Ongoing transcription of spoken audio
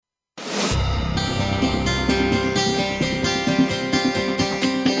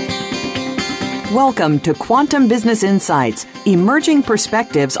Welcome to Quantum Business Insights, emerging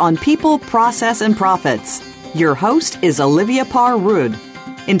perspectives on people, process, and profits. Your host is Olivia Parr-Rudd.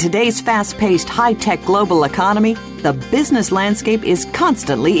 In today's fast-paced, high-tech global economy, the business landscape is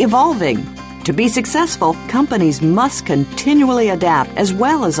constantly evolving. To be successful, companies must continually adapt as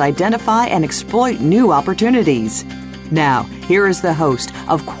well as identify and exploit new opportunities. Now, here is the host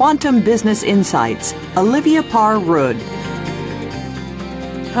of Quantum Business Insights, Olivia Parr-Rudd.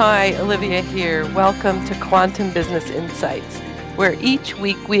 Hi, Olivia here. Welcome to Quantum Business Insights, where each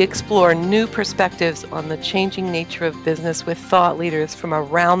week we explore new perspectives on the changing nature of business with thought leaders from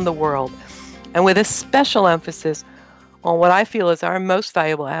around the world, and with a special emphasis on what I feel is our most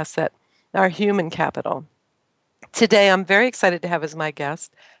valuable asset, our human capital. Today, I'm very excited to have as my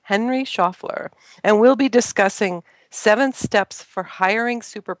guest Henry Schaufler, and we'll be discussing 7 steps for hiring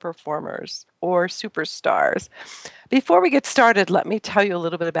super performers or superstars. Before we get started, let me tell you a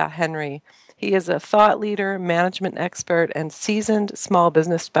little bit about Henry. He is a thought leader, management expert, and seasoned small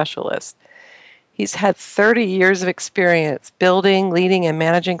business specialist. He's had 30 years of experience building, leading, and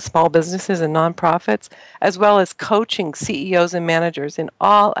managing small businesses and nonprofits, as well as coaching CEOs and managers in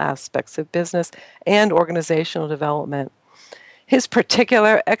all aspects of business and organizational development. His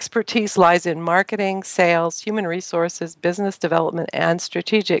particular expertise lies in marketing, sales, human resources, business development, and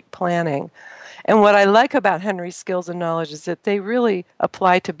strategic planning. And what I like about Henry's skills and knowledge is that they really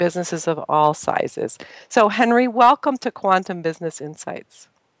apply to businesses of all sizes. So, Henry, welcome to Quantum Business Insights.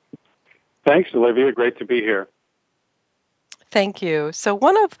 Thanks, Olivia. Great to be here. Thank you. So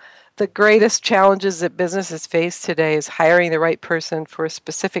one of the greatest challenges that businesses face today is hiring the right person for a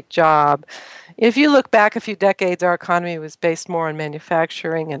specific job. If you look back a few decades, our economy was based more on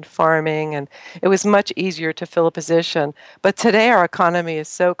manufacturing and farming, and it was much easier to fill a position. But today our economy is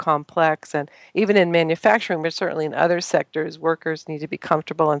so complex, and even in manufacturing, but certainly in other sectors, workers need to be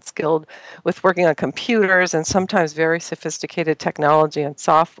comfortable and skilled with working on computers and sometimes very sophisticated technology and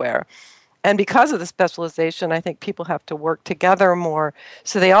software. And because of the specialization, I think people have to work together more,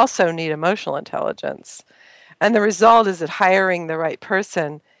 so they also need emotional intelligence. And the result is that hiring the right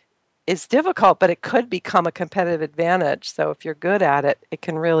person is difficult, but it could become a competitive advantage. So if you're good at it, it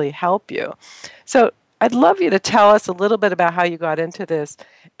can really help you. So I'd love you to tell us a little bit about how you got into this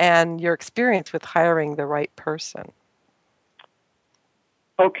and your experience with hiring the right person.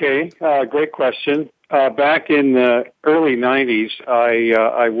 Okay, great question. Back in the early 90s,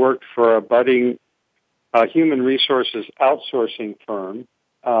 I worked for a budding human resources outsourcing firm,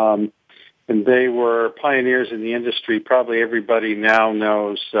 and they were pioneers in the industry. Probably everybody now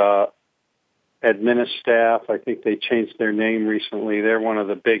knows Administaff. I think they changed their name recently. They're one of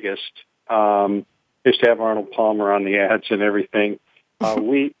the biggest. Used to have Arnold Palmer on the ads and everything.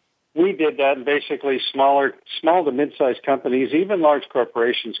 We did that, and basically small to mid-sized companies, even large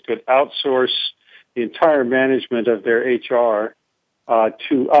corporations, could outsource the entire management of their HR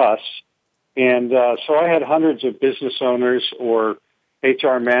to us. And so I had hundreds of business owners or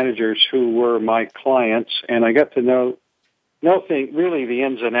HR managers who were my clients, and I got to know really the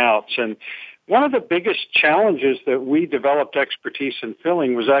ins and outs. And one of the biggest challenges that we developed expertise in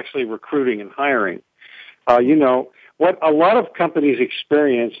filling was actually recruiting and hiring. What a lot of companies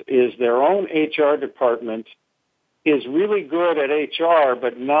experience is their own HR department is really good at HR,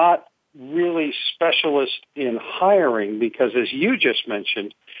 but not really specialist in hiring, because as you just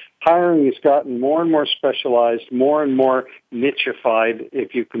mentioned, hiring has gotten more and more specialized, more and more nichified,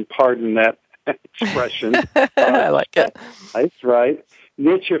 if you can pardon that expression. I like it. That's right.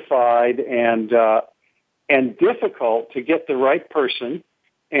 Nichified and difficult to get the right person.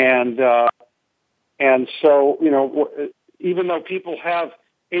 And so, even though people have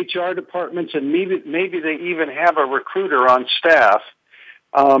HR departments and maybe they even have a recruiter on staff,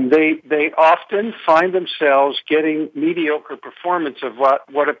 they often find themselves getting mediocre performance of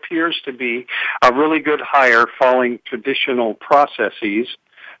what appears to be a really good hire following traditional processes.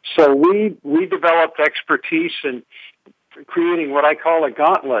 So we developed expertise in creating what I call a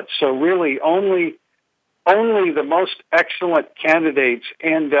gauntlet. So really only the most excellent candidates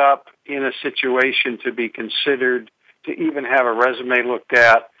end up in a situation to be considered, to even have a resume looked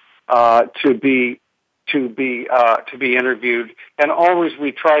at, to be interviewed. And always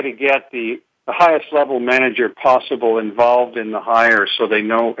we try to get the highest level manager possible involved in the hire so they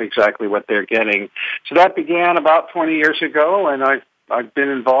know exactly what they're getting. So that began about 20 years ago, and I've been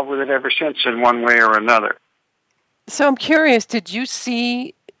involved with it ever since in one way or another. So I'm curious, did you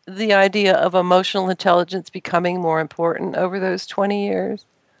see the idea of emotional intelligence becoming more important over those 20 years?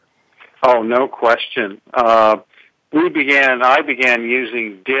 Oh, no question. I began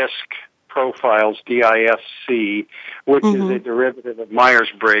using DISC Profiles, DISC, which is a derivative of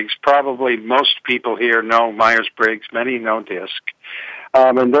Myers-Briggs. Probably most people here know Myers-Briggs. Many know DISC.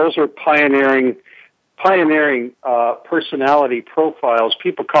 And those are pioneering personality profiles.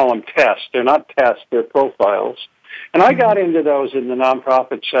 People call them tests. They're not tests, they're profiles. And I got into those in the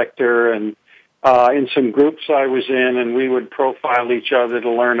nonprofit sector and in some groups I was in, and we would profile each other to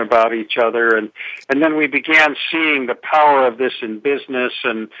learn about each other. And then we began seeing the power of this in business,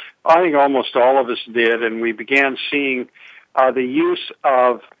 and I think almost all of us did, and we began seeing the use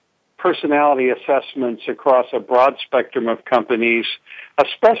of personality assessments across a broad spectrum of companies,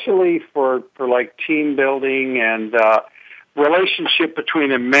 especially for like team building and relationship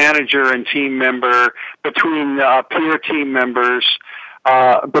between a manager and team member, between peer team members,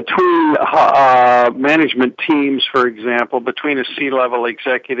 between management teams, for example, between a C-level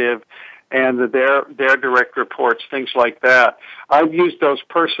executive and their direct reports, things like that. I've used those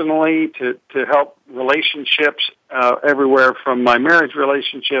personally to help relationships everywhere from my marriage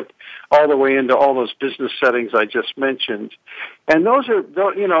relationship all the way into all those business settings I just mentioned. And those are,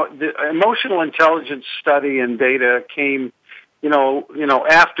 the emotional intelligence study and data came,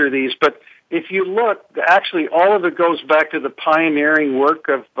 after these, but if you look, actually, all of it goes back to the pioneering work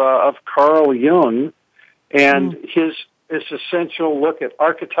of Carl Jung and his essential look at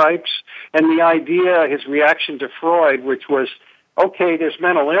archetypes and the idea, his reaction to Freud, which was, okay, there's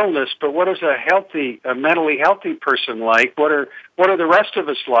mental illness, but what is a mentally healthy person like? What are the rest of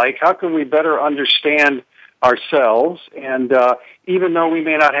us like? How can we better understand ourselves? And even though we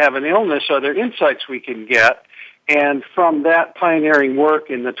may not have an illness, are there insights we can get? And from that pioneering work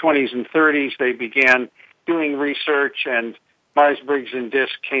in the 20s and 30s, they began doing research, and Myers-Briggs and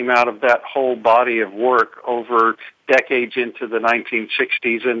DISC came out of that whole body of work over decades into the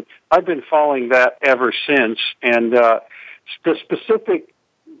 1960s, and I've been following that ever since. And the specific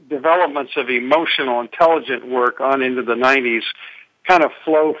developments of emotional intelligent work on into the 90s kind of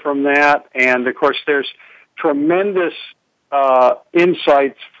flow from that, and of course there's tremendous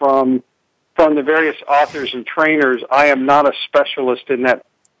insights from the various authors and trainers. I am not a specialist in that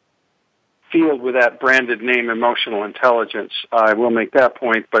field with that branded name, emotional intelligence. I will make that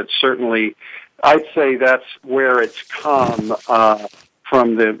point, but certainly I'd say that's where it's come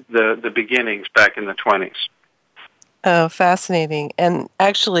from the beginnings back in the 20s. Oh, fascinating. And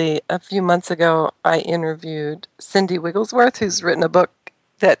actually, a few months ago, I interviewed Cindy Wigglesworth, who's written a book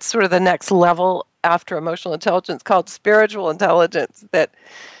that's sort of the next level after emotional intelligence called spiritual intelligence that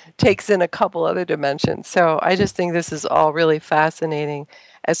takes in a couple other dimensions. So I just think this is all really fascinating,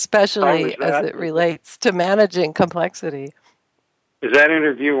 especially as it relates to managing complexity. Is that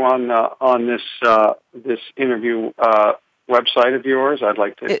interview on this interview website of yours? I'd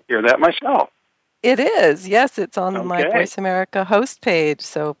like to hear that myself. It is. Yes, it's on my Voice America host page,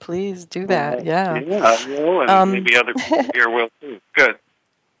 so please do that. Yeah, I will, and maybe other people here will too. Good.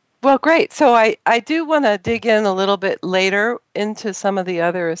 Well, great. So I do want to dig in a little bit later into some of the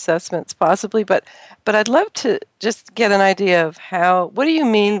other assessments possibly, but I'd love to just get an idea of what do you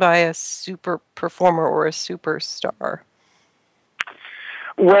mean by a super performer or a superstar?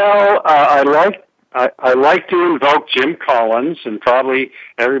 Well, I like to invoke Jim Collins, and probably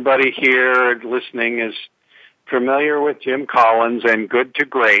everybody here listening is familiar with Jim Collins and Good to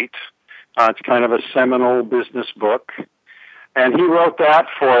Great. It's kind of a seminal business book. And he wrote that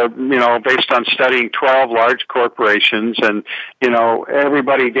for, based on studying 12 large corporations, and,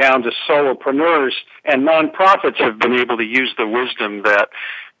 everybody down to solopreneurs and nonprofits have been able to use the wisdom that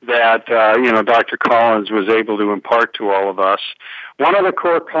Dr. Collins was able to impart to all of us. One of the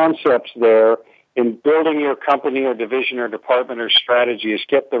core concepts there in building your company or division or department or strategy is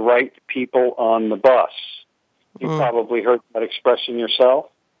get the right people on the bus. You've probably heard that expression yourself.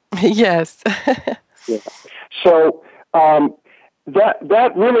 Yes. Yeah. So,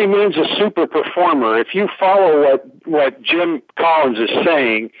 that really means a super performer. If you follow what Jim Collins is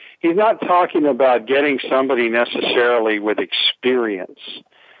saying, he's not talking about getting somebody necessarily with experience.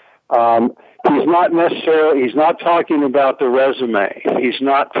 He's not talking about the resume. He's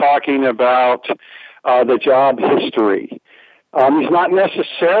not talking about the job history. He's not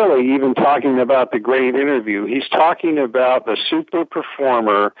necessarily even talking about the great interview. He's talking about the super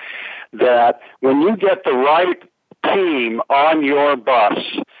performer that when you get the right team on your bus,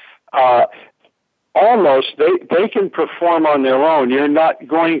 almost they can perform on their own. You're not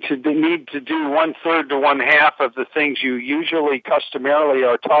going to need to do 1/3 to 1/2 of the things you usually customarily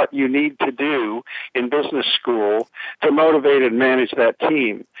are taught you need to do in business school to motivate and manage that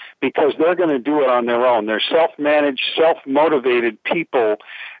team, because they're going to do it on their own. They're self-managed, self-motivated people,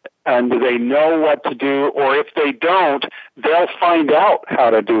 and they know what to do, or if they don't, they'll find out how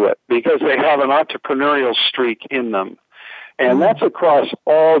to do it because they have an entrepreneurial streak in them. And that's across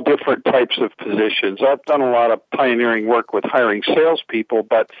all different types of positions. I've done a lot of pioneering work with hiring salespeople,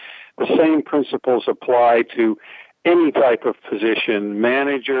 but the same principles apply to any type of position: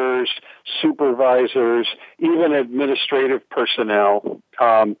 managers, supervisors, even administrative personnel,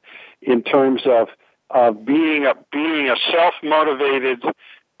 in terms of being a self-motivated,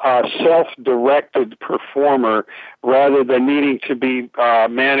 self-directed performer rather than needing to be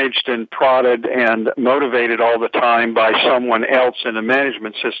managed and prodded and motivated all the time by someone else in a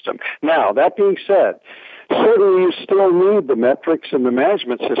management system. Now, that being said, certainly you still need the metrics and the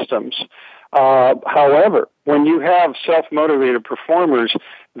management systems. However, when you have self-motivated performers,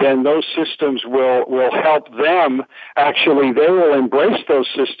 then those systems will help them. Actually, they will embrace those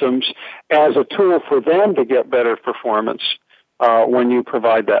systems as a tool for them to get better performance. When you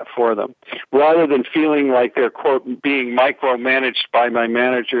provide that for them, rather than feeling like they're, quote, being micromanaged by my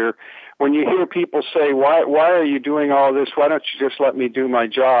manager. When you hear people say, why are you doing all this? Why don't you just let me do my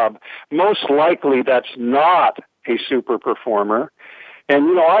job? Most likely that's not a super performer.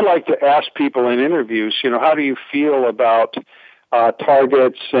 And, I like to ask people in interviews, how do you feel about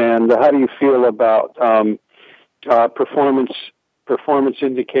targets, and how do you feel about performance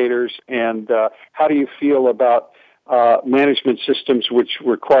indicators, and how do you feel about management systems which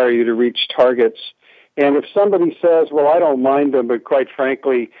require you to reach targets? And if somebody says, well, I don't mind them, but quite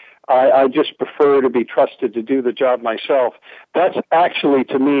frankly, I just prefer to be trusted to do the job myself, that's actually,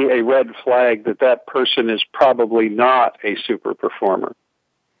 to me, a red flag that person is probably not a super performer.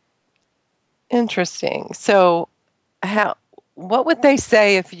 Interesting. So what would they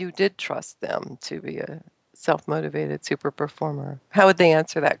say if you did trust them to be a self-motivated super performer? How would they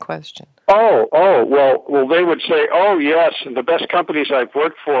answer that question? Well, they would say, oh, yes, and the best companies I've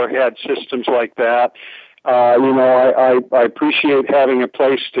worked for had systems like that. I appreciate having a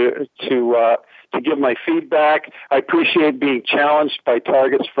place to give my feedback. I appreciate being challenged by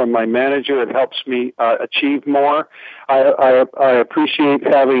targets from my manager. It helps me achieve more. I appreciate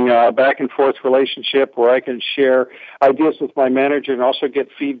having a back and forth relationship where I can share ideas with my manager and also get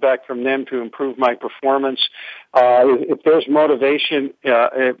feedback from them to improve my performance. If there's motivation,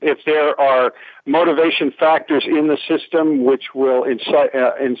 if there are motivation factors in the system which will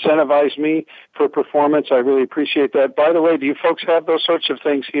incentivize me for performance, I really appreciate that. By the way, do you folks have those sorts of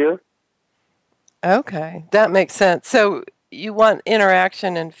things here? Okay, that makes sense. So you want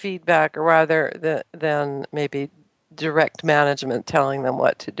interaction and feedback rather than maybe direct management telling them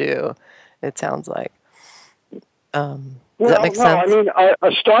what to do, it sounds like. Does that make sense? I mean,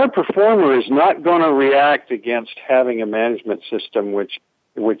 a star performer is not going to react against having a management system which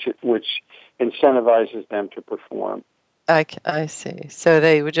incentivizes them to perform. I see. So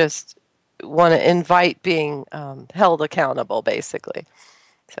they would just want to invite being held accountable, basically.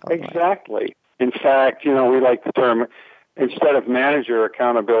 So, exactly. In fact, we like the term, instead of manager,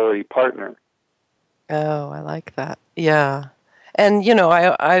 accountability partner. Oh, I like that. Yeah. And,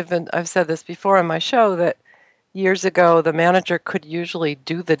 I've said this before on my show that years ago, the manager could usually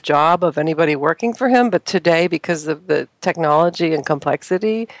do the job of anybody working for him, but today, because of the technology and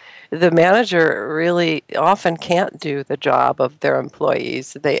complexity, the manager really often can't do the job of their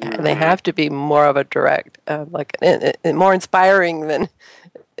employees. They have to be more of a direct, more inspiring than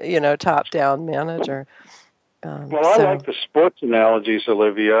top-down manager. I like the sports analogies,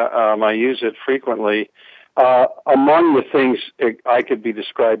 Olivia. I use it frequently. Among the things I could be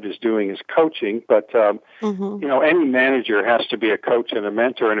described as doing is coaching, but any manager has to be a coach and a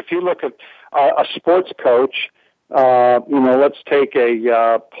mentor. And if you look at a sports coach, let's take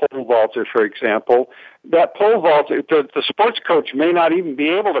a pole vaulter, for example. That pole vaulter, the sports coach may not even be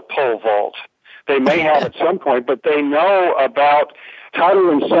able to pole vault. They may have at some point, but they know about how to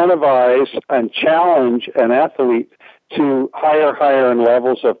incentivize and challenge an athlete to higher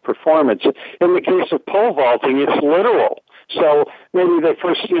levels of performance. In the case of pole vaulting, it's literal. So maybe they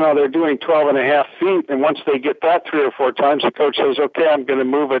first, they're doing 12.5 feet, and once they get that 3 or 4 times, the coach says, okay, I'm going to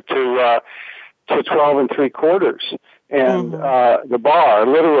move it to 12 3/4. And the bar,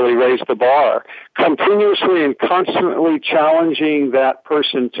 literally raise the bar, continuously and constantly challenging that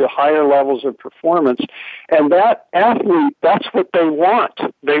person to higher levels of performance. And that athlete, that's what they want.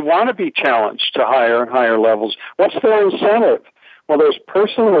 They want to be challenged to higher and higher levels. What's their incentive? Well, there's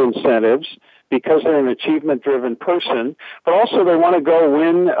personal incentives. because they're an achievement-driven person, but also they want to go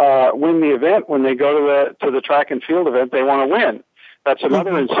win the event. When they go to the track and field event, they want to win. That's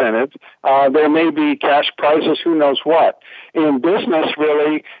another incentive. There may be cash prizes, who knows what. In business,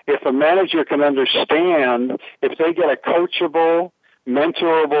 really, if a manager can understand, if they get a coachable,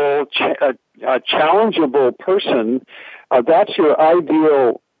 mentorable, challengeable person, that's your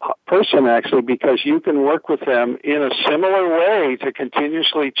ideal person, actually, because you can work with them in a similar way to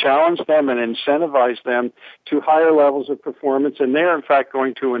continuously challenge them and incentivize them to higher levels of performance. And they're, in fact,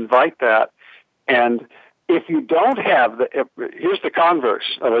 going to invite that. And if you don't have here's the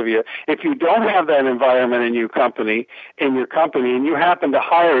converse, Olivia. If you don't have that environment in your company, and you happen to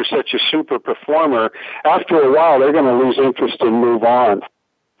hire such a super performer, after a while they're going to lose interest and move on.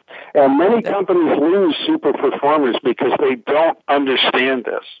 And many companies lose super performers because they don't understand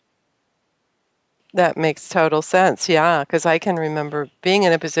this. That makes total sense, yeah, because I can remember being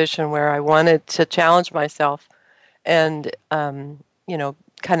in a position where I wanted to challenge myself and,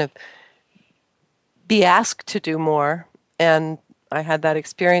 kind of be asked to do more. And I had that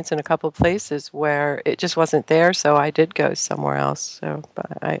experience in a couple of places where it just wasn't there, so I did go somewhere else. So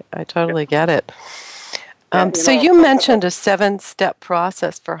I totally get it. So you mentioned a 7-step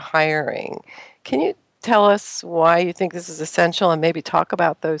process for hiring. Can you tell us why you think this is essential and maybe talk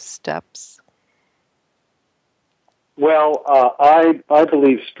about those steps? Well, I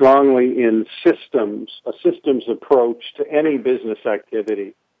believe strongly in systems, a systems approach to any business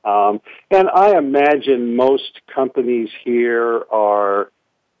activity. And I imagine most companies here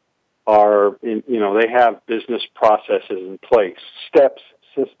they have business processes in place, steps,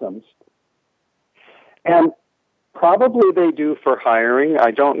 systems. And probably they do for hiring. I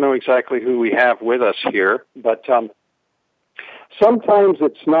don't know exactly who we have with us here, but sometimes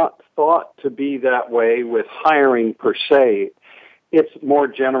it's not thought to be that way with hiring per se. It's more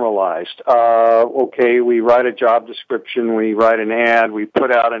generalized. We write a job description, we write an ad, we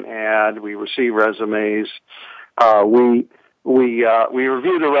put out an ad, we receive resumes, we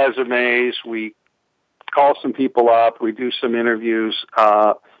review the resumes, we call some people up, we do some interviews,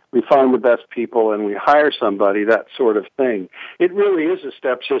 we find the best people, and we hire somebody, that sort of thing. It really is a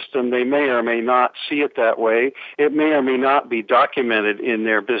step system. They may or may not see it that way. It may or may not be documented in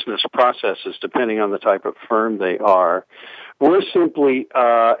their business processes, depending on the type of firm they are. We're simply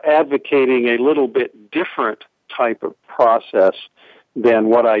advocating a little bit different type of process than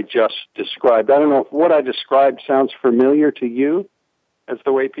what I just described. I don't know if what I described sounds familiar to you as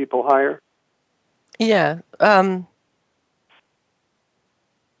the way people hire. Yeah.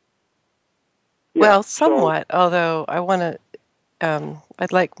 Well, somewhat, although I want to,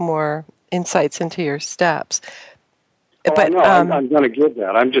 I'd like more insights into your steps. Well, but I'm going to give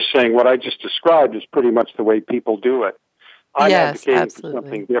that. I'm just saying what I just described is pretty much the way people do it. I'm advocating for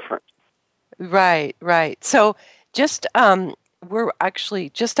something different. Right. So just, we're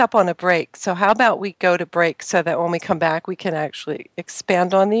actually just up on a break. So how about we go to break so that when we come back, we can actually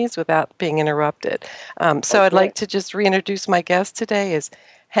expand on these without being interrupted. So I'd like to just reintroduce my guest today is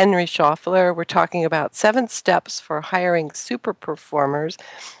Henry Schaufler. We're talking about 7 steps for hiring super performers.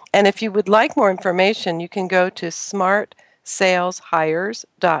 And if you would like more information, you can go to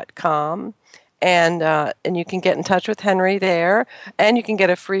smartsaleshires.com. And you can get in touch with Henry there, and you can get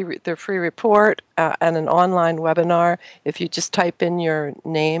the free report and an online webinar if you just type in your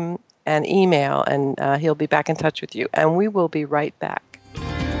name and email, and he'll be back in touch with you. And we will be right back.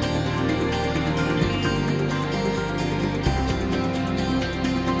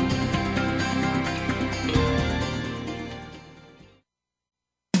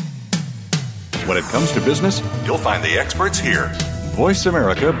 When it comes to business, you'll find the experts here. Voice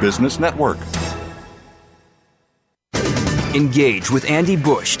America Business Network. Engage with Andy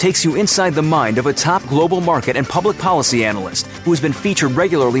Bush takes you inside the mind of a top global market and public policy analyst who has been featured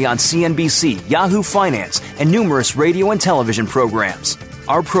regularly on CNBC, Yahoo Finance, and numerous radio and television programs.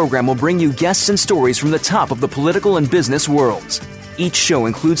 Our program will bring you guests and stories from the top of the political and business worlds. Each show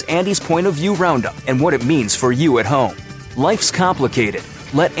includes Andy's point of view roundup and what it means for you at home. Life's complicated.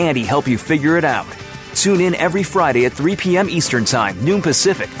 Let Andy help you figure it out. Tune in every Friday at 3 p.m. Eastern Time, noon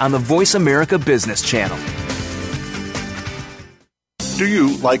Pacific, on the Voice America Business Channel. Do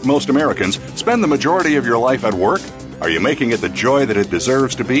you, like most Americans, spend the majority of your life at work? Are you making it the joy that it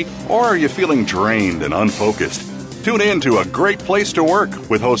deserves to be, or are you feeling drained and unfocused? Tune in to A Great Place to Work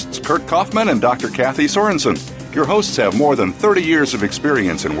with hosts Kurt Kaufman and Dr. Kathy Sorensen. Your hosts have more than 30 years of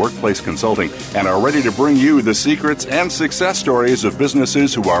experience in workplace consulting and are ready to bring you the secrets and success stories of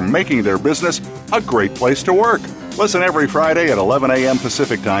businesses who are making their business a great place to work. Listen every Friday at 11 a.m.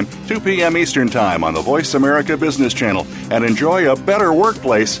 Pacific Time, 2 p.m. Eastern Time on the Voice America Business Channel and enjoy a better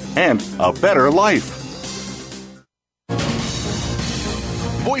workplace and a better life.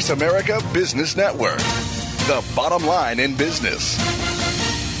 Voice America Business Network, the bottom line in business.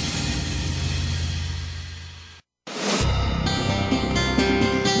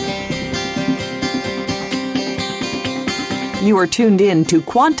 You are tuned in to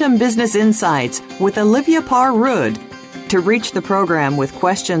Quantum Business Insights with Olivia Parr Rood. To reach the program with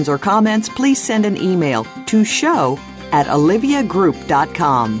questions or comments, please send an email to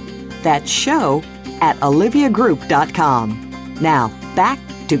show@oliviagroup.com. That's show@oliviagroup.com. Now, back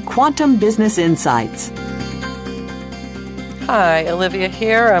to Quantum Business Insights. Hi, Olivia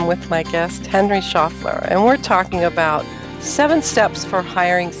here. I'm with my guest, Henry Schaufler, and we're talking about 7 steps for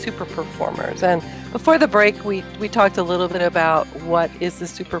hiring super performers. And before the break, we talked a little bit about what is the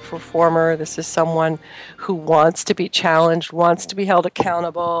super performer. This is someone who wants to be challenged, wants to be held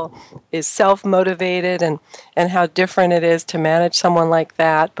accountable, is self-motivated, and how different it is to manage someone like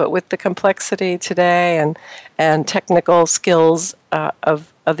that. But with the complexity today and technical skills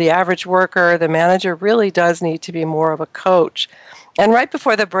of the average worker, the manager really does need to be more of a coach. And right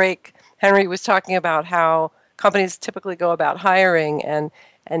before the break, Henry was talking about how companies typically go about hiring. And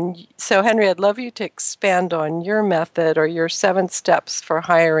so, Henry, I'd love you to expand on your method or your 7 steps for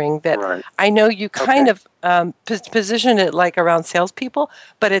hiring that Right. I know you kind of positioned it like around salespeople,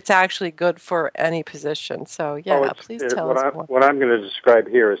 but it's actually good for any position. So, please tell us more. What I'm going to describe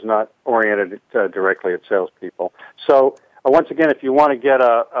here is not oriented directly at salespeople. So, once again, if you want to get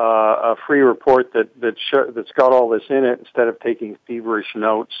a free report that's got all this in it, instead of taking feverish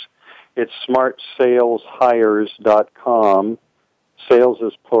notes, it's smartsaleshires.com. Sales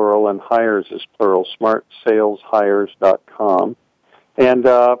is plural and hires is plural, smartsaleshires.com. And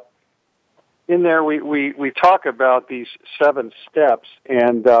in there we talk about these 7 steps,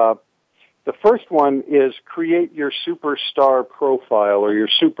 and the first one is create your superstar profile or your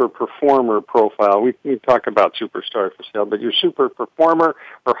super performer profile. We talk about superstar for sale, but your super performer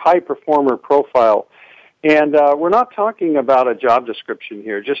or high performer profile. And we're not talking about a job description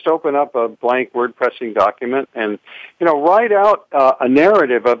here. Just open up a blank word-pressing document and, write out a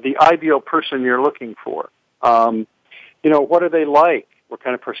narrative of the ideal person you're looking for. What are they like? What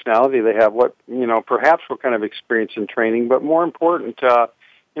kind of personality they have? Perhaps what kind of experience and training? But more important,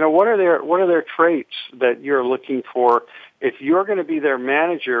 what are their traits that you're looking for? If you're going to be their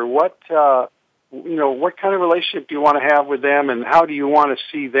manager, what kind of relationship do you want to have with them, and how do you want to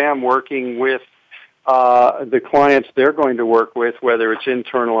see them working with the clients they're going to work with, whether it's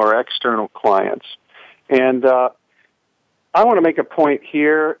internal or external clients? And I want to make a point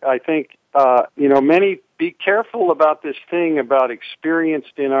here. I think, many be careful about this thing about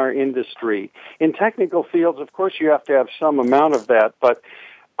experienced in our industry. In technical fields, of course, you have to have some amount of that, but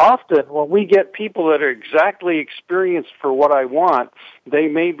often when we get people that are exactly experienced for what I want, they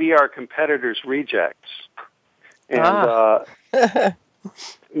may be our competitors' rejects. And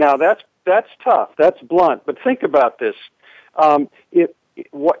now that's tough. That's blunt. But think about this.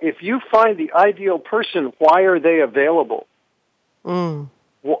 If you find the ideal person, why are they available?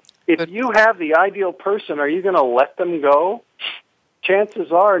 If you have the ideal person, are you going to let them go?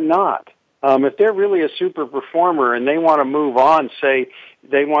 Chances are not. If they're really a super performer and they want to move on, say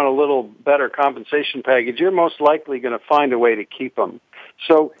they want a little better compensation package, you're most likely going to find a way to keep them.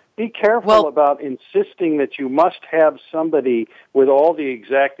 So be careful about insisting that you must have somebody with all the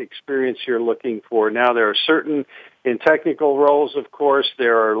exact experience you're looking for. Now, there are certain, in technical roles, of course,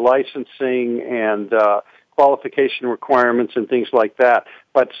 there are licensing and qualification requirements and things like that.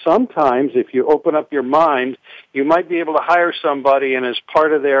 But sometimes, if you open up your mind, you might be able to hire somebody, and as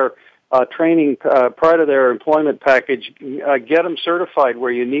part of their training, part of their employment package, get them certified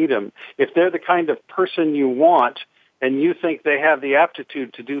where you need them. If they're the kind of person you want, and you think they have the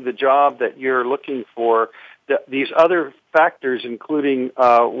aptitude to do the job that you're looking for, these other factors, including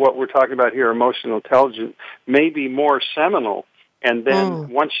what we're talking about here, emotional intelligence, may be more seminal. And then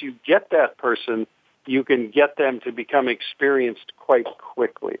once you get that person, you can get them to become experienced quite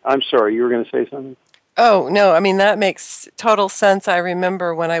quickly. I'm sorry, you were going to say something? Oh, no, I mean, that makes total sense. I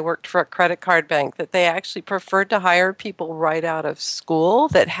remember when I worked for a credit card bank that they actually preferred to hire people right out of school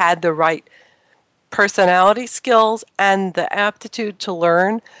that had the right personality skills and the aptitude to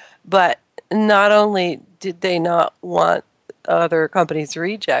learn. But not only did they not want other companies'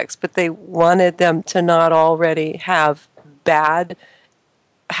 rejects, but they wanted them to not already have bad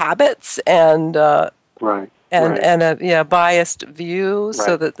habits and and a biased view, Right.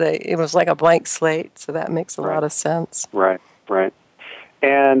 so that it was like a blank slate. So that makes a lot of sense. Right.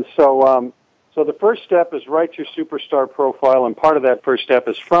 And so the first step is write your superstar profile, and part of that first step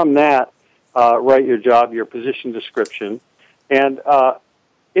is from that write your position description, and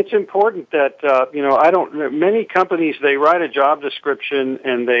it's important that many companies, they write a job description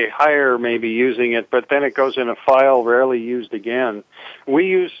and they hire maybe using it, but then it goes in a file, rarely used again. We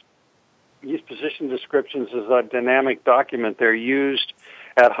use position descriptions as a dynamic document. They're used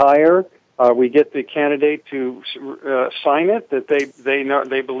at hire. We get the candidate to sign it, that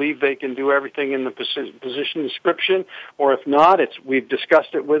they believe they can do everything in the position description, or if not, we've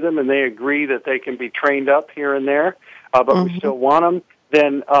discussed it with them and they agree that they can be trained up here and there, but we still want them.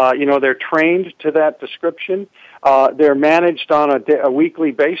 Then they're trained to that description. They're managed on a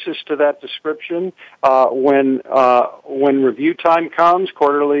weekly basis to that description. When review time comes,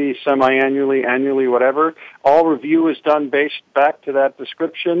 quarterly, semi-annually, annually, whatever, all review is done based back to that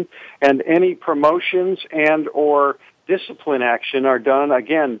description, and any promotions and or discipline action are done,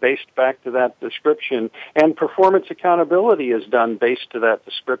 again, based back to that description, and performance accountability is done based to that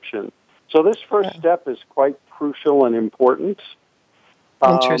description. So this first step is quite crucial and important.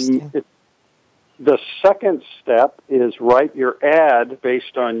 Interesting. The second step is write your ad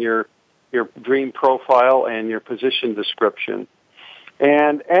based on your dream profile and your position description.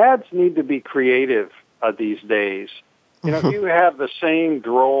 And ads need to be creative these days. If you have the same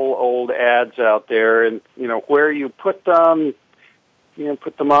droll old ads out there, and where you put them,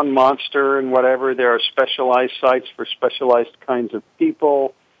 put them on Monster and whatever. There are specialized sites for specialized kinds of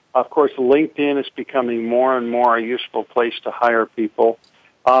people. Of course, LinkedIn is becoming more and more a useful place to hire people.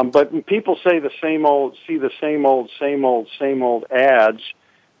 But when people see the same old ads,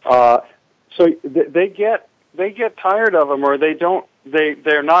 so they get tired of them, or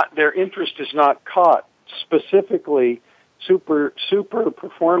their interest is not caught. Specifically, super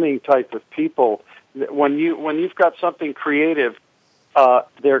performing type of people. When you've got something creative,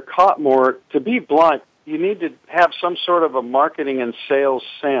 they're caught more. To be blunt, you need to have some sort of a marketing and sales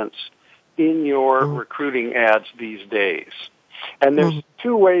sense in your recruiting ads these days. And there's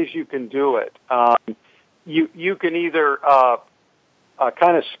two ways you can do it. You can either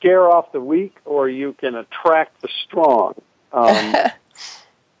kind of scare off the weak, or you can attract the strong.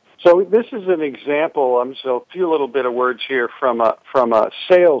 So this is an example. So a few little bit of words here from a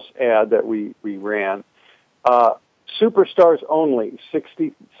sales ad that we ran. Superstars only,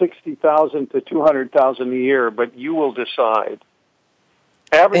 60,000 to 200,000 a year, but you will decide.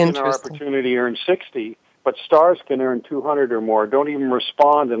 Average in our opportunity earns 60. But stars can earn 200 or more. Don't even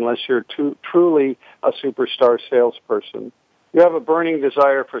respond unless you're truly a superstar salesperson. You have a burning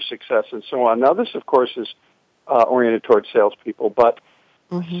desire for success and so on. Now, this, of course, is oriented towards salespeople, but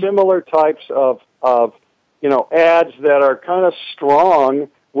similar types of ads that are kind of strong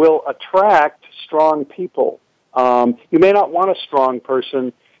will attract strong people. You may not want a strong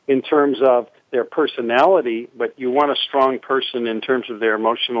person in terms of their personality, but you want a strong person in terms of their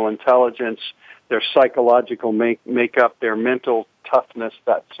emotional intelligence, their psychological makeup, their mental toughness,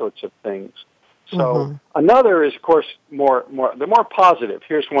 that sorts of things. So another is, of course, the more positive.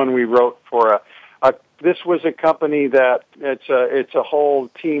 Here's one we wrote for this was a company that it's a whole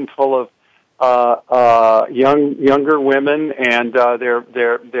team full of younger women, and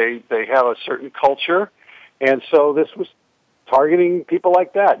they have a certain culture, and so this was targeting people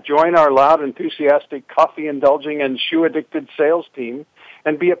like that. Join our loud, enthusiastic, coffee-indulging, and shoe-addicted sales team,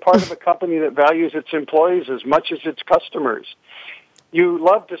 and be a part of a company that values its employees as much as its customers. You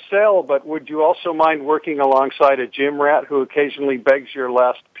love to sell, but would you also mind working alongside a gym rat who occasionally begs your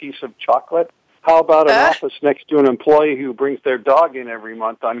last piece of chocolate? How about an office next to an employee who brings their dog in every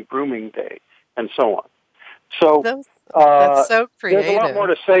month on grooming day, and so on? So that's so creative. There's a lot more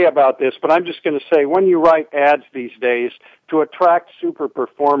to say about this, but I'm just going to say when you write ads these days to attract super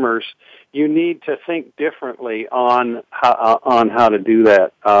performers, you need to think differently on how to do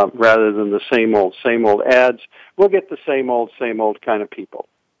that rather than the same old ads. We'll get the same old kind of people.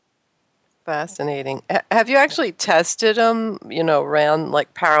 Fascinating. Have you actually tested them, ran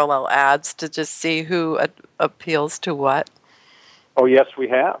like parallel ads to just see who appeals to what? Oh, yes, we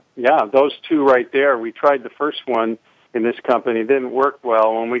have. Yeah, those two right there. We tried the first one in this company. It didn't work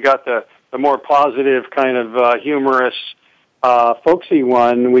well. When we got the more positive kind of humorous, folksy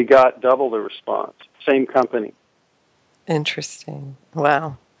one, we got double the response. Same company. Interesting.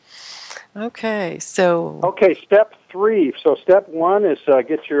 Wow. Okay, so... Okay, step 3. So step 1 is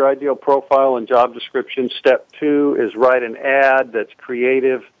get your ideal profile and job description. Step 2 is write an ad that's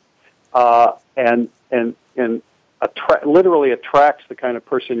creative and literally attracts the kind of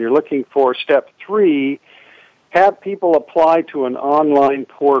person you're looking for. Step 3 have people apply to an online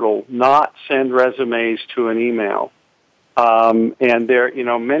portal, not send resumes to an email. And there,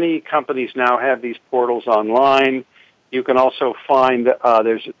 many companies now have these portals online. You can also find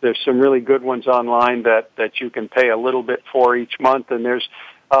there's some really good ones online that you can pay a little bit for each month, and there's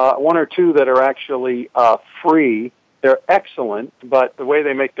one or two that are actually free. They're excellent, but the way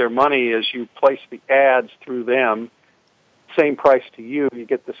they make their money is you place the ads through them, same price to you, you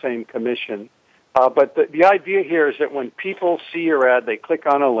get the same commission. But the idea here is that when people see your ad, they click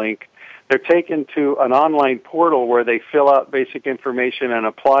on a link, they're taken to an online portal where they fill out basic information and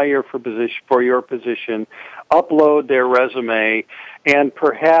apply for your position, upload their resume, and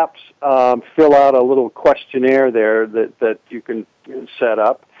perhaps fill out a little questionnaire there that you can set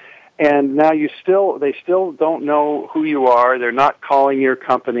up. And now they still don't know who you are. They're not calling your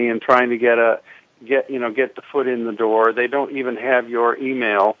company and trying to get the foot in the door. They don't even have your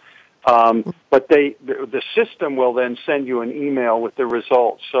email. But the system will then send you an email with the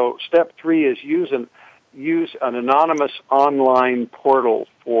results. So step 3 is use an anonymous online portal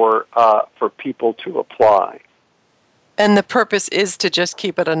for people to apply. And the purpose is to just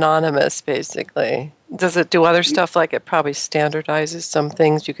keep it anonymous, basically. Does it do other stuff, like it probably standardizes some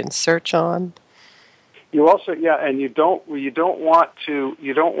things you can search on? You also, and you don't want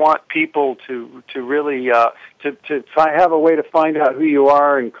people to really have a way to find out who you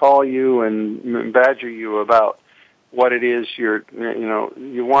are and call you and badger you about what it is you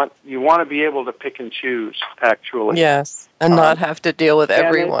want to be able to pick and choose, actually. Yes, and not have to deal with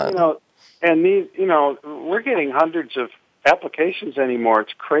everyone. And these, we're getting hundreds of applications anymore.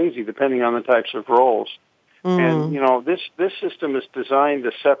 It's crazy, depending on the types of roles. And this system is designed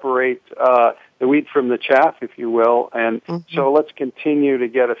to separate the wheat from the chaff, if you will. And so let's continue to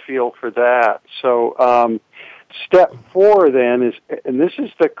get a feel for that. So step 4 then is, and this is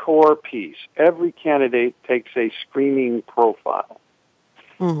the core piece. Every candidate takes a screening profile.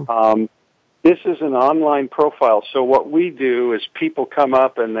 This is an online profile. So what we do is people come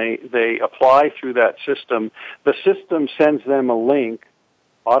up and they apply through that system. The system sends them a link,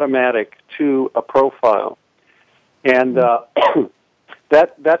 automatic, to a profile. And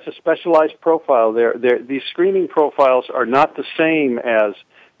that's a specialized profile. These screening profiles are not the same as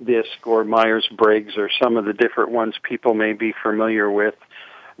DISC or Myers-Briggs or some of the different ones people may be familiar with.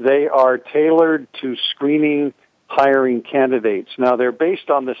 They are tailored to screening hiring candidates. Now, they're based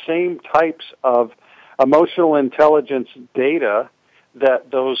on the same types of emotional intelligence data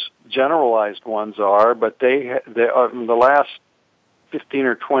that those generalized ones are, but they are, in the last 15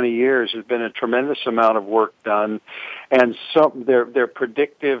 or 20 years, there's been a tremendous amount of work done, and they're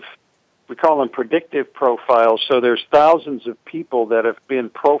predictive. We call them predictive profiles. So there's thousands of people that have been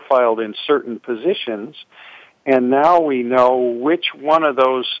profiled in certain positions, and now we know which one of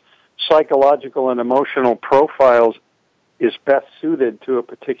those psychological and emotional profiles is best suited to a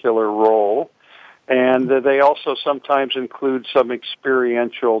particular role. And they also sometimes include some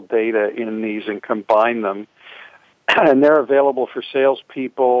experiential data in these and combine them. And they're available for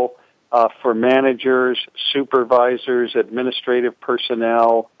salespeople, for managers, supervisors, administrative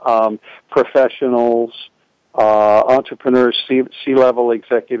personnel, professionals, entrepreneurs, C-level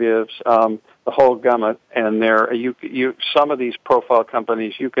executives, the whole gamut. And some of these profile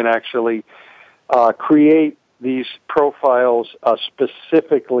companies, you can actually create these profiles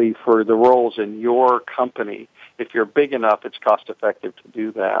specifically for the roles in your company. If you're big enough, it's cost effective to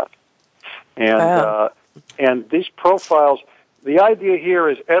do that. And wow. And these profiles, the idea here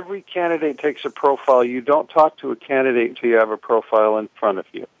is every candidate takes a profile. You don't talk to a candidate until you have a profile in front of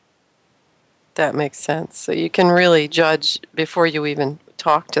you. That makes sense. So you can really judge before you even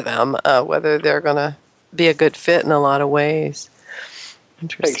talk to them whether they're going to be a good fit in a lot of ways.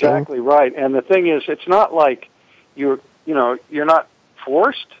 Interesting. Exactly right. And the thing is, it's not like you're not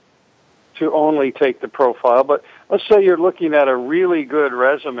forced to only take the profile, but let's say you're looking at a really good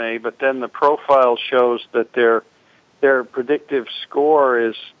resume, but then the profile shows that their predictive score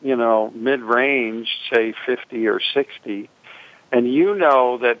is, mid-range, say 50 or 60, and you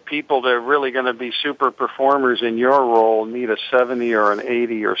know that people that are really going to be super performers in your role need a 70 or an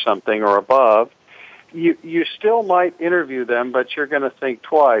 80 or something or above, you still might interview them, but you're going to think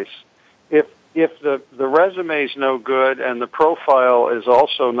twice. If the resume's no good and the profile is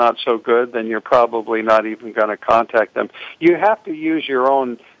also not so good, then you're probably not even going to contact them. You have to use your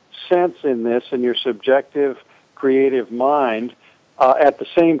own sense in this and your subjective, creative mind. At the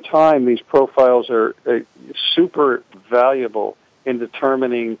same time, these profiles are super valuable in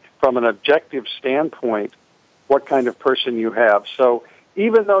determining, from an objective standpoint, what kind of person you have. So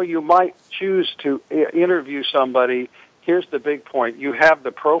even though you might choose to interview somebody here's the big point. You have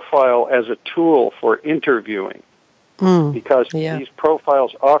the profile as a tool for interviewing because these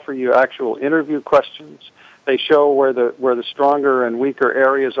profiles offer you actual interview questions. They show where the stronger and weaker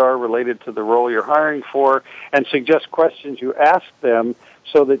areas are related to the role you're hiring for and suggest questions you ask them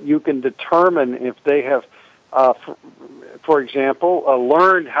so that you can determine if they have, for example,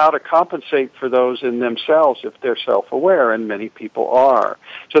 learned how to compensate for those in themselves if they're self-aware, and many people are.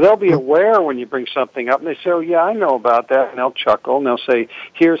 So they'll be aware when you bring something up, and they say, oh, yeah, I know about that, and they'll chuckle, and they'll say,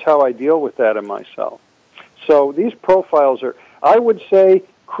 here's how I deal with that in myself. So these profiles are, I would say,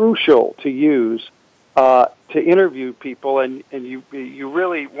 crucial to use to interview people, and you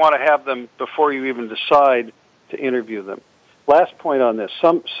really want to have them before you even decide to interview them. Last point on this,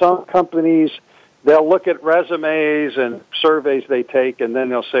 some companies, they'll look at resumes and surveys they take, and then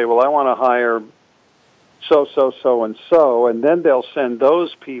they'll say, well, I want to hire so, and then they'll send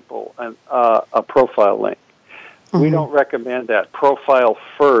those people a profile link. We don't recommend that. Profile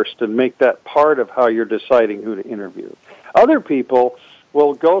first and make that part of how you're deciding who to interview. Other people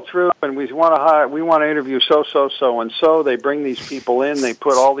will go through and we want to interview so. They bring these people in, they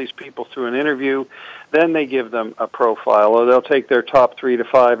put all these people through an interview, then they give them a profile, or they'll take their top 3 to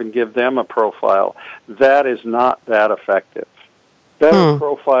 5 and give them a profile. That is not that effective. Better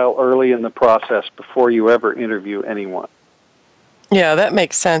profile early in the process before you ever interview anyone. Yeah, that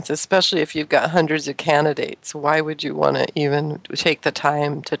makes sense, especially if you've got hundreds of candidates. Why would you want to even take the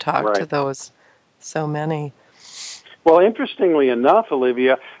time to talk to those so many? Well, interestingly enough,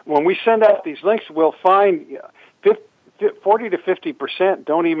 Olivia, when we send out these links, we'll find 40 to 50%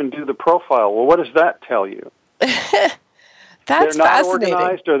 don't even do the profile. Well, what does that tell you? That's They're not fascinating.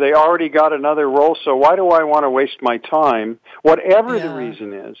 organized, or they already got another role, so why do I want to waste my time? Whatever the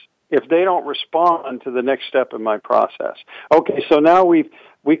reason is, if they don't respond to the next step in my process. Okay, so now I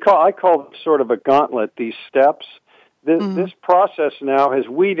call it sort of a gauntlet, these steps. This process now has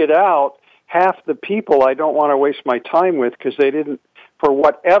weeded out half the people I don't want to waste my time with because they didn't, for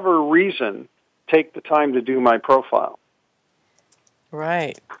whatever reason, take the time to do my profile.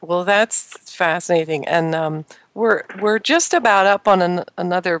 Right. Well, that's fascinating, and we're just about up on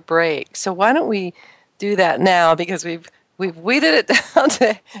another break. So why don't we do that now? Because we've weeded it down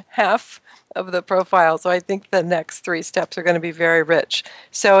to half of the profile. So I think the next 3 steps are going to be very rich.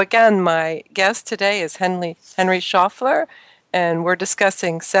 So again, my guest today is Henry Schaffler, and we're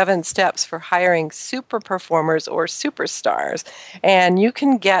discussing 7 steps for hiring super performers or superstars. And you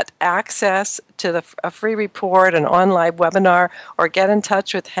can get access to a free report, an online webinar, or get in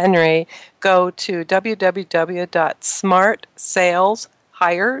touch with Henry. Go to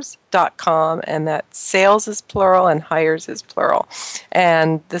www.smartsaleshires.com, and that sales is plural and hires is plural.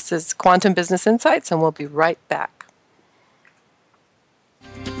 And this is Quantum Business Insights, and we'll be right back.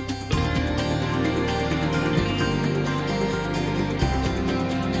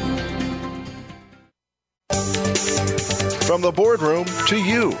 From the boardroom to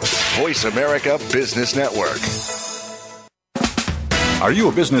you, Voice America Business Network. Are you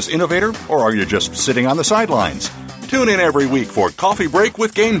a business innovator, or are you just sitting on the sidelines? Tune in every week for Coffee Break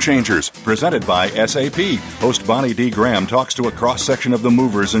with Game Changers, presented by SAP. Host Bonnie D. Graham talks to a cross-section of the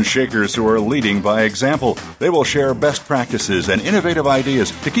movers and shakers who are leading by example. They will share best practices and innovative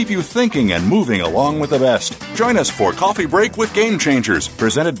ideas to keep you thinking and moving along with the best. Join us for Coffee Break with Game Changers,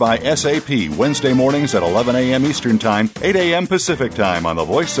 presented by SAP, Wednesday mornings at 11 a.m. Eastern Time, 8 a.m. Pacific Time on the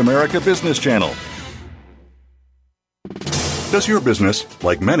Voice America Business Channel. Does your business,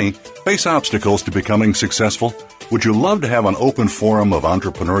 like many, face obstacles to becoming successful? Would you love to have an open forum of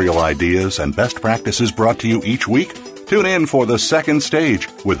entrepreneurial ideas and best practices brought to you each week? Tune in for The Second Stage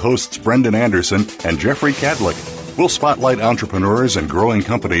with hosts Brendan Anderson and Jeffrey Cadlick. We'll spotlight entrepreneurs and growing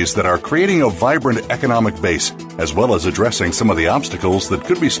companies that are creating a vibrant economic base, as well as addressing some of the obstacles that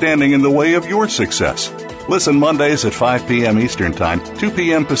could be standing in the way of your success. Listen Mondays at 5 p.m. Eastern Time, 2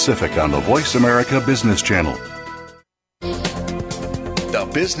 p.m. Pacific on the Voice America Business Channel. The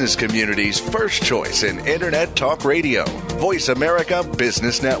business community's first choice in Internet Talk Radio. Voice America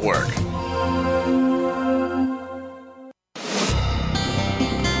Business Network.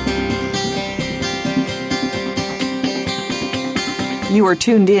 You are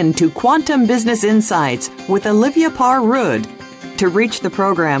tuned in to Quantum Business Insights with Olivia Parr Rood. To reach the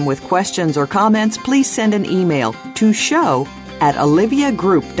program with questions or comments, please send an email to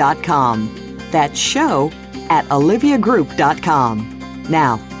show@oliviagroup.com. That's show@oliviagroup.com.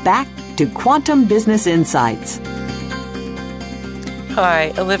 Now, back to Quantum Business Insights.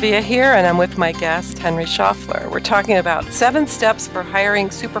 Hi, Olivia here, and I'm with my guest, Henry Schaffler. We're talking about 7 steps for hiring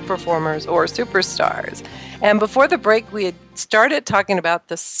super performers or superstars. And before the break, we had started talking about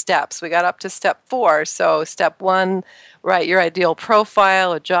the steps. We got up to step 4. So step 1 write your ideal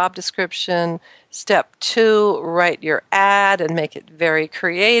profile, a job description. Step 2, write your ad and make it very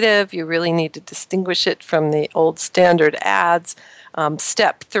creative. You really need to distinguish it from the old standard ads.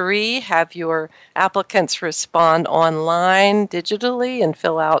 Step 3, have your applicants respond online digitally and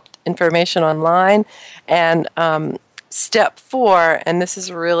fill out information online. And Step 4, and this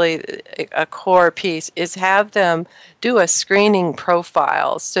is really a core piece, is have them do a screening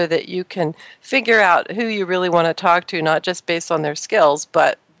profile so that you can figure out who you really want to talk to, not just based on their skills,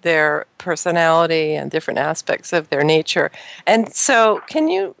 but their personality and different aspects of their nature. And so can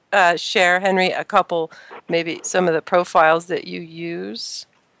you share, Henry, a couple, maybe some of the profiles that you use?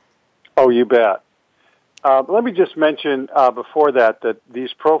 Oh, you bet. Let me just mention before that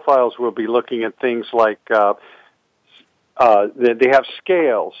these profiles will be looking at things like they have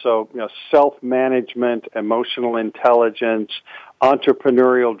scales, so self-management, emotional intelligence,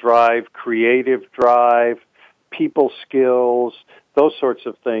 entrepreneurial drive, creative drive, people skills, those sorts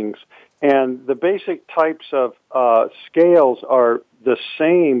of things. And the basic types of scales are the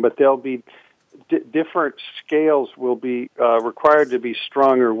same, but they'll be different scales will be required to be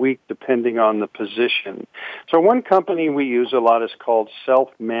strong or weak depending on the position. So one company we use a lot is called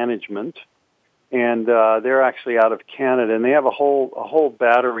Self-Management, and they're actually out of Canada, and they have a whole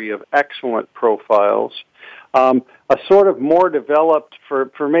battery of excellent profiles. A sort of more developed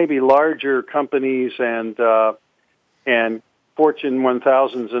for maybe larger companies and Fortune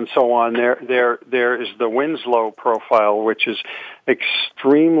 1000s and so on. There is the Winslow profile, which is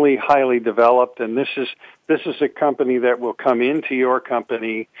extremely highly developed, and this is a company that will come into your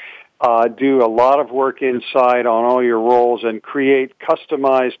company, do a lot of work inside on all your roles, and create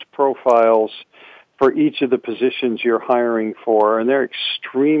customized profiles for each of the positions you're hiring for, and they're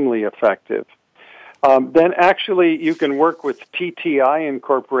extremely effective. Then actually you can work with TTI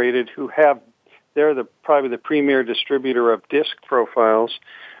Incorporated, they're probably the premier distributor of disc profiles,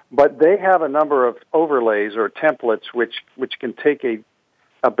 but they have a number of overlays or templates which can take a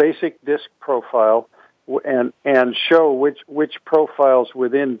basic disc profile and show which profiles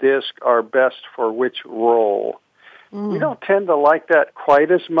within disc are best for which role. We don't tend to like that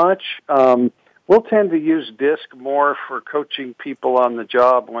quite as much. We'll tend to use DISC more for coaching people on the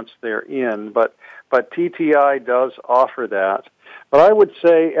job once they're in, but TTI does offer that. But I would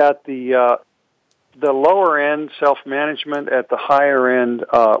say at the lower end, Self-Management, at the higher end,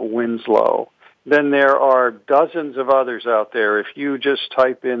 Winslow. Then there are dozens of others out there. If you just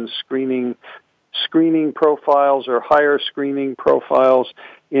type in screening profiles or hire screening profiles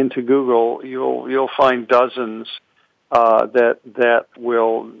into Google, you'll find dozens that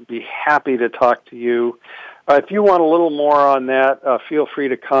will be happy to talk to you. If you want a little more on that, feel free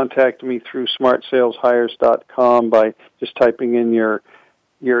to contact me through smartsaleshires.com by just typing in your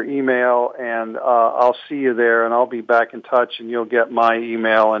email, and I'll see you there, and I'll be back in touch, and you'll get my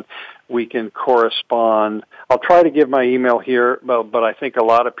email, and we can correspond. I'll try to give my email here, but I think a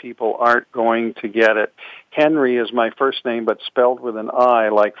lot of people aren't going to get it. Henry is my first name, but spelled with an I,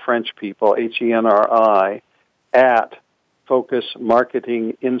 like French people, Henri, at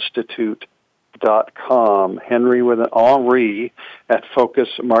FocusMarketingInstitute.com. Henry with an Henri at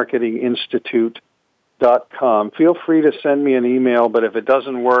FocusMarketingInstitute.com. Feel free to send me an email, but if it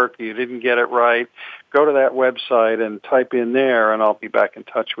doesn't work, you didn't get it right, go to that website and type in there, and I'll be back in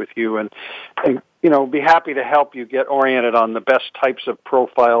touch with you and be happy to help you get oriented on the best types of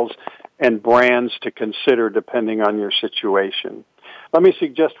profiles and brands to consider depending on your situation. Let me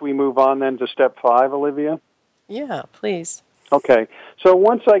suggest we move on then to step 5, Olivia. Yeah, please. Okay. So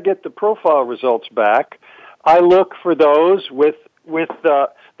once I get the profile results back, I look for those with the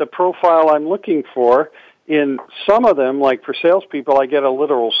profile I'm looking for. In some of them, like for salespeople, I get a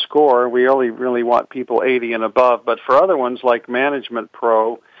literal score. We only really want people 80 and above. But for other ones, like Management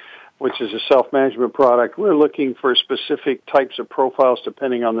Pro, which is a self-management product, we're looking for specific types of profiles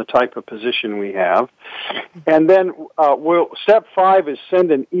depending on the type of position we have. And then step 5 is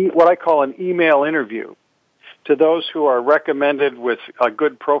send what I call an email interview to those who are recommended with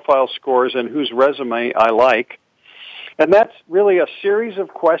good profile scores and whose resume I like. And that's really a series of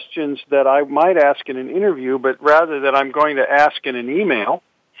questions that I might ask in an interview, but rather that I'm going to ask in an email.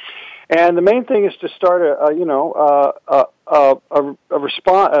 And the main thing is to start a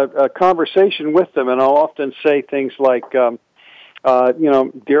conversation with them. And I'll often say things like, Dear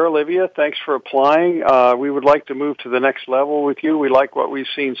Olivia, thanks for applying. We would like to move to the next level with you. We like what we've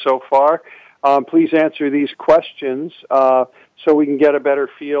seen so far. Please answer these questions so we can get a better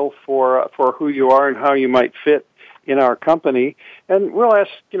feel for who you are and how you might fit in our company. And we'll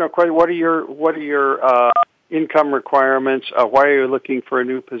ask, what are your income requirements? Why are you looking for a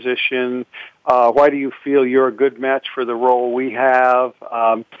new position? Why do you feel you're a good match for the role we have?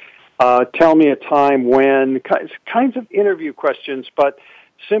 Tell me a time when, kinds of interview questions, but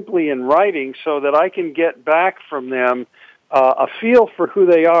simply in writing so that I can get back from them a feel for who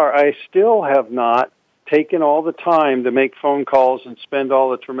they are. I still have not taken all the time to make phone calls and spend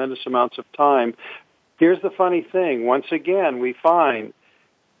all the tremendous amounts of time. Here's the funny thing. Once again, we find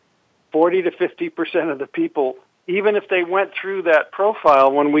 40 to 50% of the people, even if they went through that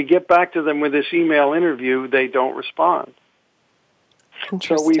profile, when we get back to them with this email interview, they don't respond.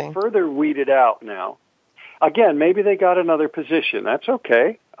 So we further weeded out now. Again, maybe they got another position. That's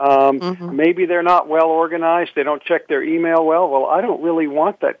okay. Maybe they're not well organized. They don't check their email well. Well, I don't really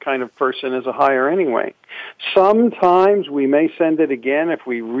want that kind of person as a hire anyway. Sometimes we may send it again if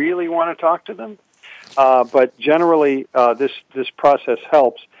we really want to talk to them. But generally, this process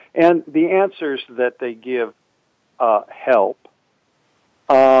helps. And the answers that they give help.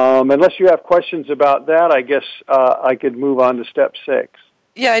 Unless you have questions about that, I guess I could move on to step 6.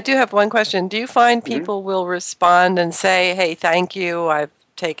 Yeah, I do have one question. Do you find people will respond and say, hey, thank you, I've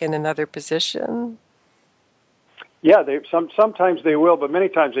taken another position? Yeah, sometimes they will, but many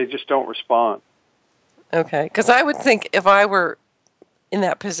times they just don't respond. Okay, because I would think if I were in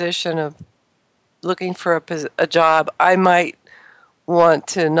that position of looking for a job, I might want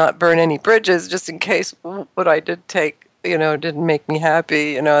to not burn any bridges just in case what I did take, didn't make me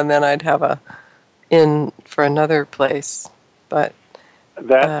happy, and then I'd have a in for another place. But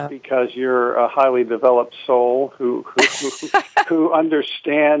that's because you're a highly developed soul who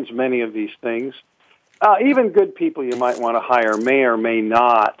understands many of these things. Even good people you might want to hire may or may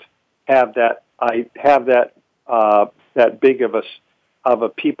not have that big of a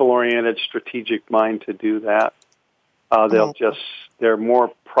people-oriented strategic mind to do that. They're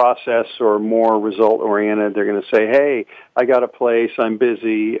more process or more result-oriented. They're going to say, hey, I got a place, I'm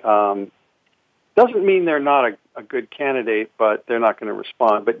busy. Doesn't mean they're not a good candidate, but they're not going to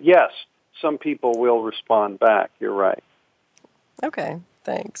respond. But yes, some people will respond back. You're right. Okay,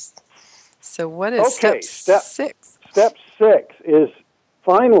 thanks. So what is step 6? Step 6 is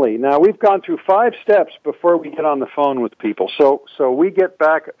finally, now we've gone through 5 steps before we get on the phone with people. So we get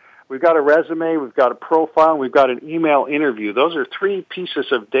back, we've got a resume, we've got a profile, we've got an email interview. Those are 3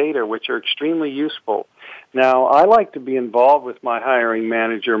 pieces of data which are extremely useful. Now, I like to be involved with my hiring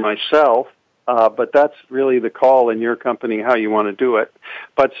manager myself, but that's really the call in your company how you want to do it.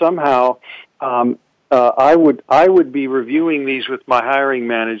 But somehow, I would be reviewing these with my hiring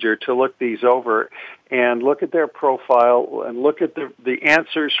manager to look these over and look at their profile and look at the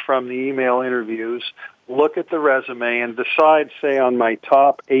answers from the email interviews, look at the resume, and decide, say, on my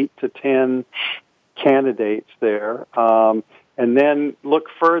top 8 to 10 candidates there, and then look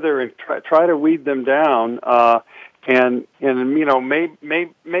further and try to weed them down, and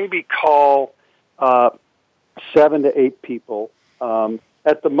maybe call 7 to 8 people,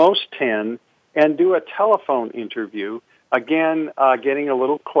 at the most 10, and do a telephone interview. Again, getting a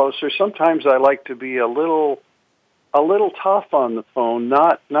little closer. Sometimes I like to be a little tough on the phone,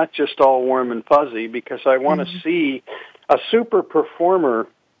 not just all warm and fuzzy, because I want to see a super performer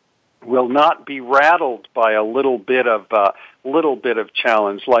will not be rattled by a little bit of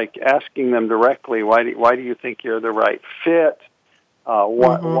challenge, like asking them directly, why do you think you're the right fit?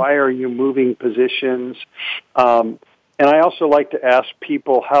 Why are you moving positions? And I also like to ask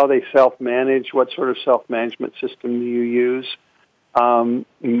people how they self-manage. What sort of self-management system do you use?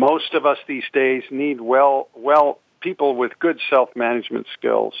 Most of us these days need people with good self-management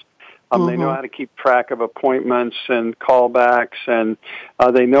skills. They know how to keep track of appointments and callbacks, and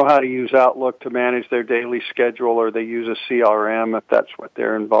they know how to use Outlook to manage their daily schedule, or they use a CRM if that's what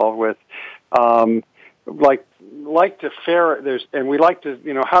they're involved with. Like to ferret, and we like to,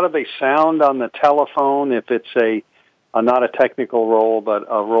 how do they sound on the telephone if it's not a technical role, but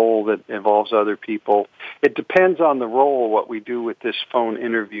a role that involves other people. It depends on the role, what we do with this phone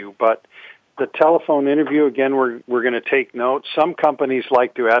interview. But the telephone interview, again, we're going to take notes. Some companies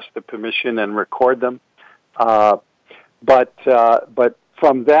like to ask the permission and record them. But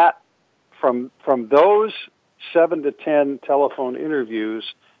from those 7 to 10 telephone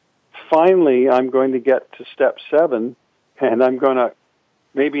interviews, finally I'm going to get to step 7, and I'm going to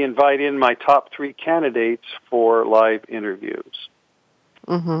maybe invite in my top 3 candidates for live interviews.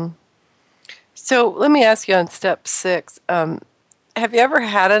 So let me ask you on step 6, have you ever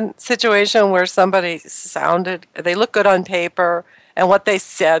had a situation where somebody they look good on paper and what they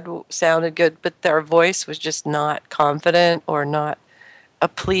said sounded good, but their voice was just not confident or not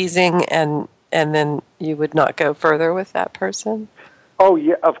pleasing, and then you would not go further with that person? Oh,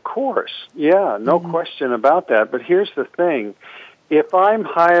 yeah, of course. Yeah, no question about that. But here's the thing. if I'm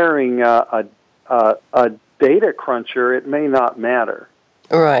hiring a data cruncher, it may not matter.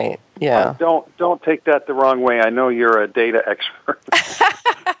 Right. Yeah. Don't take that the wrong way. I know you're a data expert.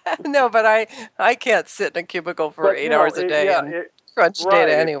 No, but I can't sit in a cubicle for 8 hours a day and crunch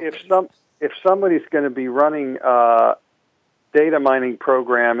data anyway. If somebody's going to be running data mining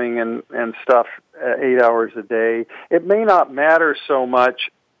programming and stuff 8 hours a day, it may not matter so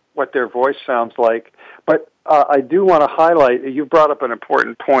much what their voice sounds like. But I do want to highlight, you brought up an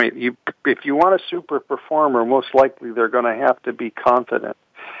important point. If you want a super performer, most likely they're going to have to be confident.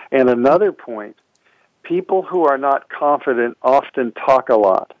 And another point, people who are not confident often talk a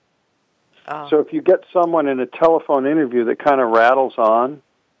lot. Oh. So if you get someone in a telephone interview that kind of rattles on,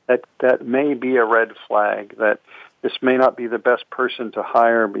 that may be a red flag, that this may not be the best person to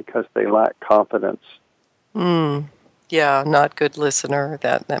hire because they lack confidence. Yeah, not good listener.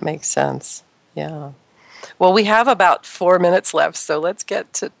 That makes sense. Yeah. Well, we have about 4 minutes left, so let's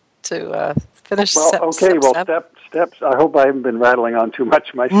get to finish step 7. Steps. I hope I haven't been rattling on too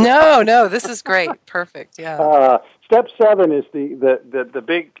much myself. No, this is great. Perfect. Yeah. Step 7 is the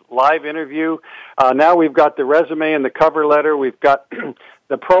big live interview. Now we've got the resume and the cover letter. We've got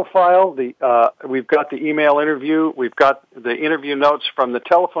the profile. We've got the email interview. We've got the interview notes from the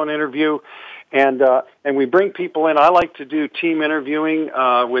telephone interview, and we bring people in. I like to do team interviewing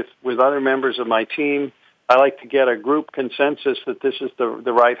with other members of my team. I like to get a group consensus that this is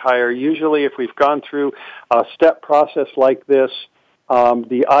the right hire. Usually, if we've gone through a step process like this,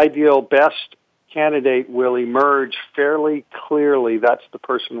 the ideal best candidate will emerge fairly clearly. That's the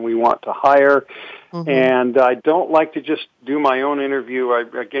person we want to hire. Mm-hmm. And I don't like to just do my own interview. I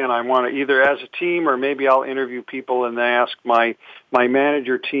want to either as a team or maybe I'll interview people and then ask my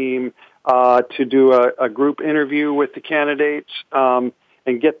manager team to do a group interview with the candidates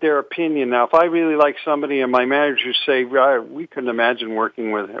and get their opinion. Now, if I really like somebody and my managers say, we couldn't imagine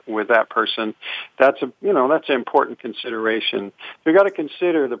working with that person, that's an important consideration. We've got to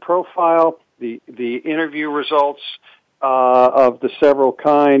consider the profile, the interview results of the several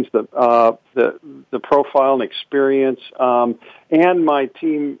kinds, the profile and experience, and my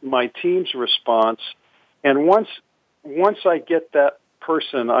team's response. And once I get that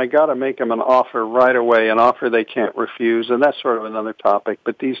person, I got to make them an offer right away, an offer they can't refuse, and that's sort of another topic.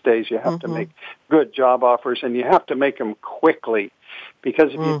 But these days, you have to make good job offers, and you have to make them quickly,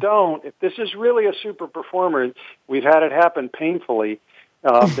 because if you don't, if this is really a super performer, we've had it happen painfully.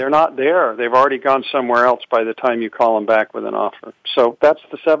 They're not there. They've already gone somewhere else by the time you call them back with an offer. So that's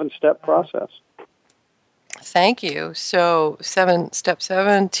the 7-step process. Thank you. So step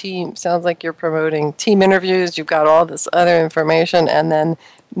 7, team, sounds like you're promoting team interviews. You've got all this other information, and then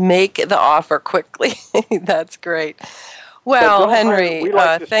make the offer quickly. That's great. Well, Henry,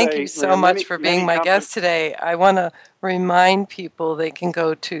 thank you so much for being my guest today. I want to remind people they can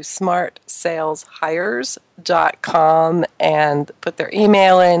go to smartsaleshires.com and put their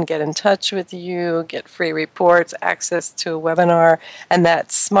email in, get in touch with you, get free reports, access to a webinar, and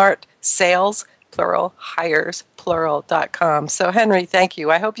that's Smart Sales, plural, hires, plural.com. So, Henry, thank you.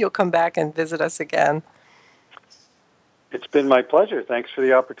 I hope you'll come back and visit us again. It's been my pleasure. Thanks for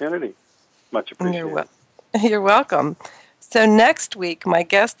the opportunity. Much appreciated. You're welcome. So next week, my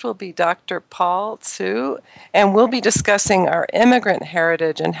guest will be Dr. Paul Tsu, and we'll be discussing our immigrant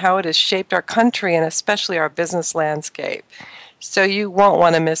heritage and how it has shaped our country and especially our business landscape. So you won't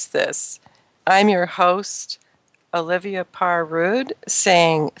want to miss this. I'm your host, Olivia Parr-Rude,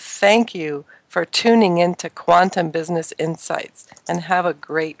 saying thank you for tuning in to Quantum Business Insights, and have a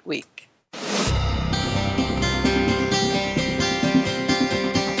great week.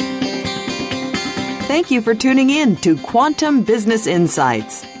 Thank you for tuning in to Quantum Business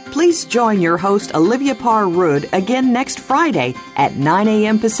Insights. Please join your host, Olivia Parr-Rude, again next Friday at 9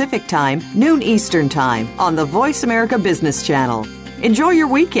 a.m. Pacific Time, noon Eastern Time on the Voice America Business Channel. Enjoy your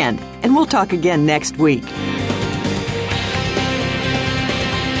weekend, and we'll talk again next week.